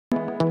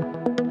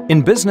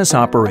In business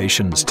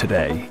operations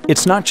today,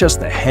 it's not just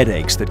the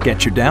headaches that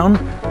get you down,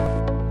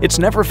 it's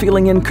never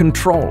feeling in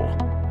control,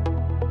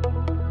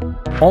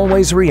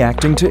 always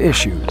reacting to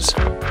issues.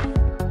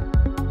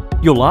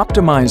 You'll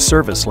optimize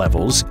service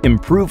levels,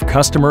 improve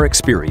customer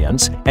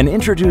experience, and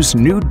introduce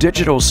new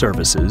digital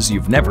services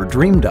you've never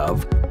dreamed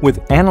of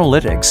with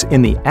analytics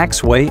in the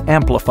Axway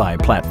Amplify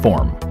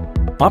platform.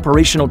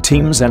 Operational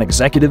teams and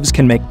executives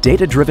can make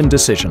data-driven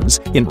decisions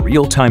in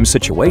real-time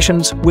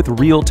situations with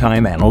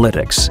real-time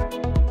analytics.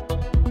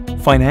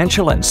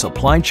 Financial and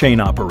supply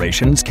chain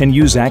operations can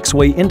use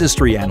Axway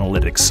Industry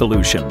Analytics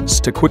solutions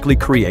to quickly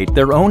create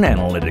their own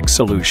analytics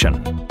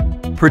solution.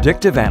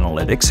 Predictive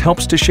analytics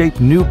helps to shape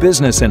new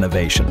business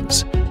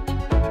innovations.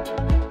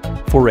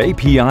 For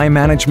API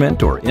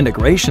management or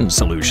integration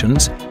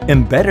solutions,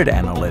 embedded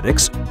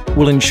analytics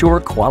will ensure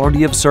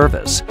quality of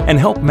service and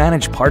help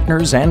manage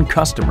partners and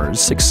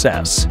customers'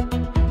 success.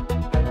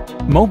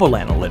 Mobile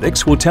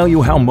analytics will tell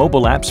you how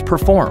mobile apps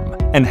perform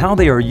and how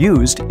they are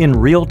used in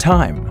real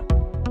time.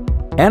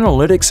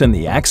 Analytics in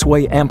the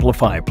Axway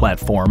Amplify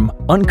platform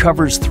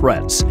uncovers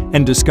threats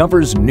and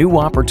discovers new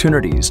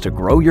opportunities to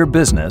grow your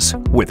business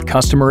with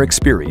customer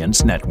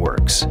experience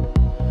networks.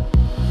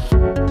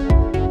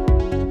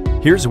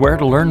 Here's where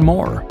to learn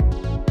more.